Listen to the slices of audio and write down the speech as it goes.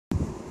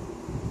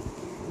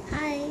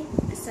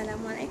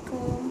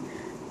Assalamualaikum.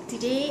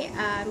 Today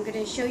I'm going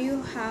to show you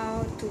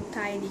how to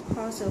tie the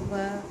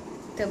crossover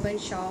turban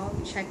shawl,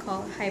 which I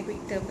call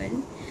hybrid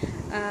turban.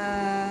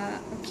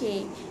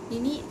 Okay,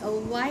 you need a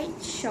wide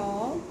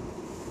shawl,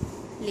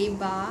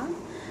 lebar,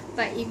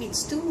 but if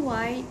it's too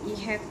wide, you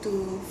have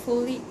to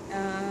fold it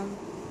a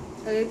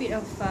little bit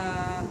of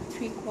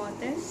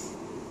 3/4,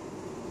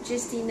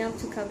 just enough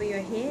to cover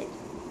your head.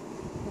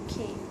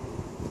 Okay,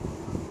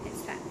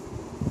 let's start.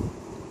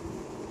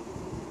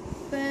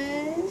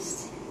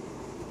 First,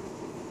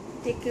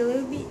 take a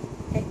little bit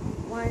at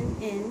one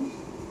end.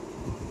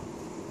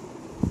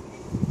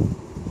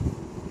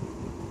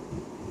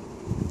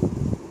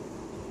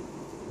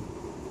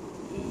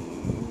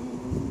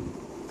 And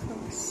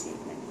cross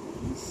it like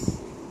this.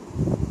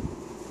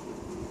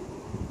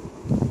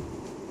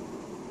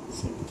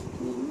 Safety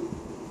pin.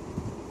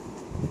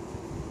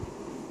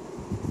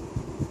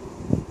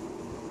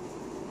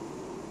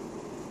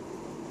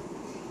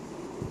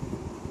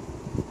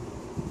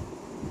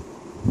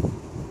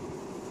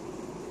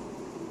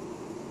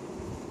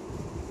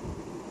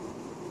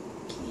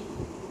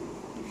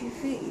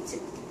 It's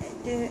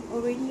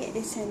already at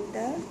the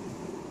center.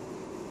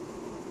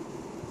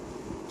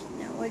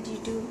 Now what do?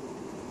 You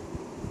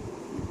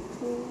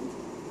pull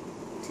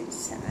to the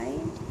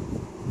side.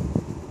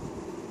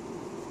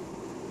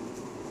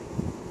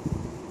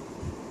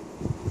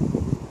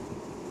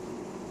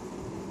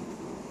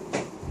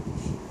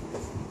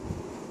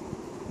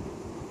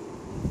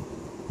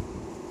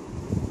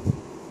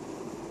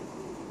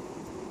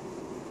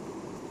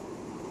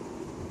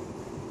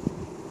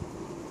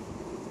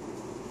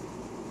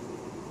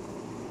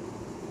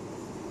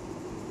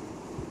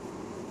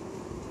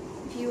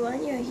 If you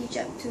want your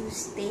hijab to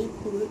stay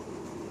put,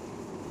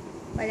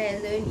 what I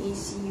learned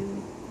is you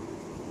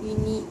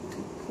need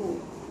to pull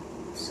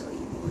so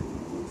it won't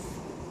move.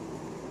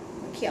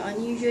 Okay,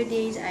 on usual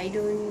days I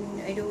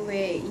don't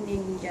wear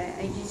Indian hijab.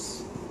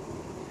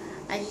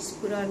 I just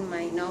put on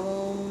my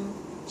normal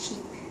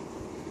cheap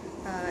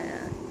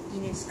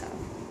inner scarf,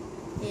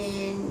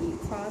 and you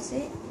cross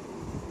it.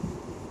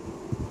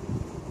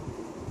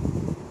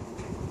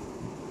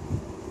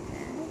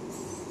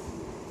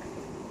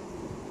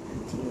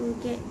 You'll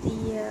get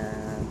the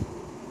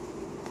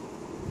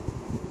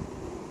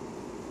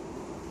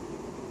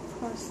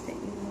cross that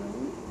you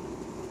want,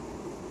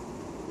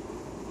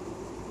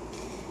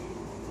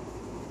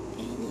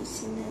 and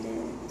use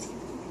another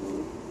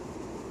technique.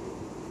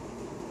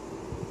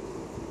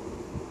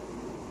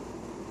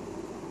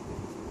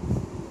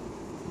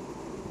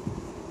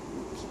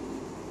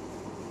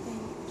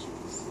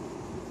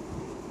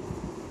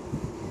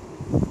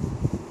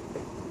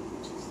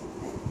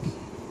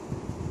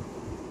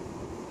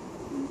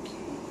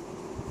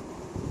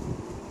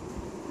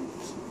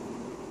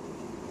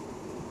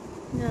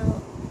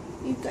 Now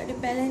you've got the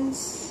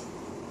balance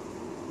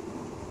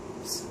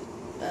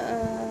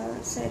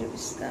side of the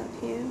scarf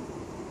here.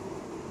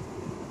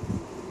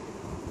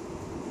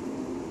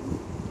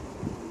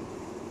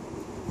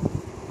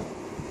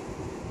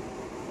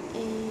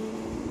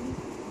 And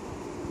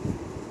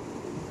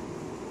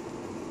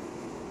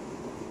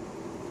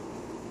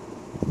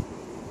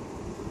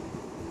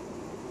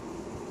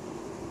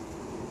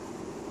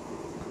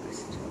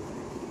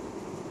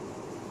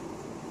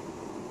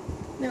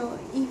now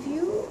if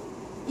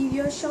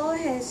your shawl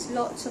has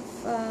lots of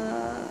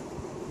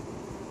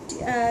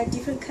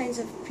different kinds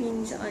of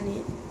prints on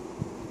it,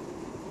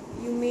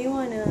 you may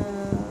wanna,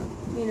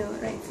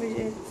 like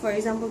for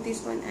example,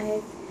 this one I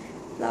have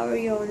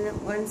flowery on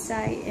one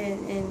side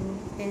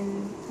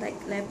and like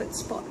leopard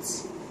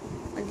spots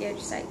on the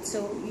other side.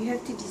 So you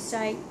have to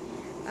decide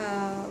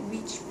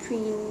which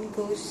print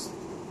goes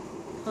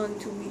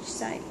onto which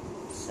side.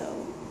 So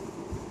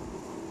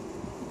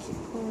keep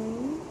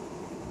going.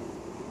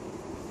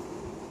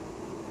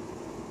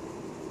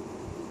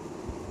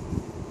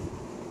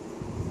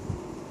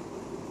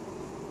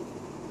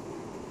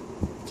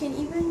 Can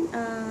even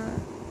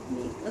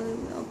make a little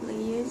bit of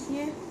layers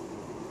here,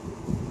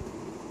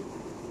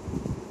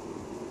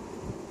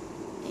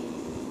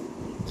 and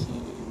you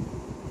can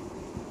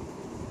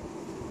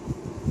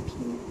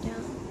pin it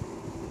down.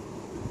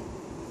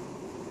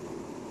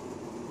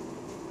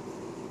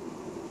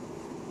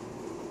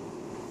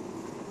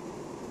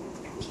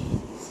 Okay,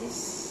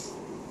 this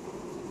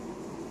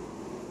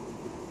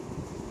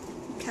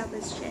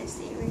covers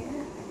chest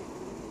area.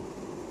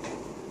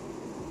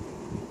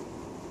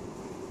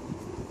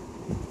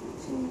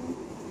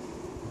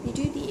 You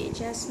do the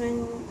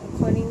adjustment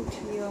according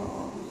to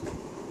your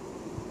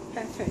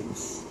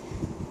preference.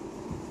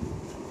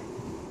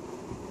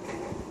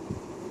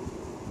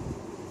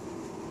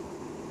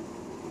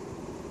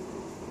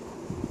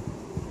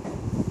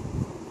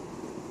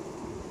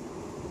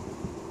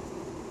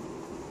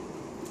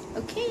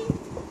 Okay,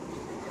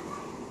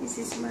 this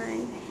is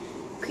my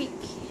quick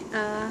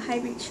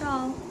hybrid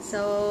shawl.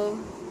 So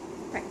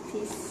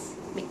practice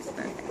makes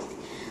perfect.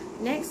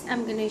 Next,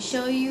 I'm gonna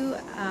show you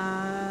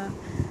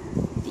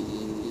the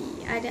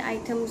other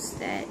items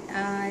that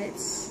are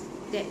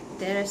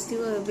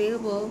still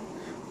available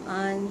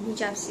on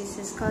Hijab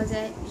Sisters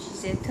Closet, which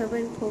is a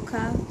turban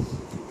polka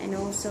and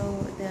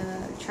also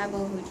the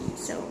tribal hoodie.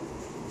 So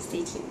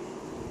stay tuned.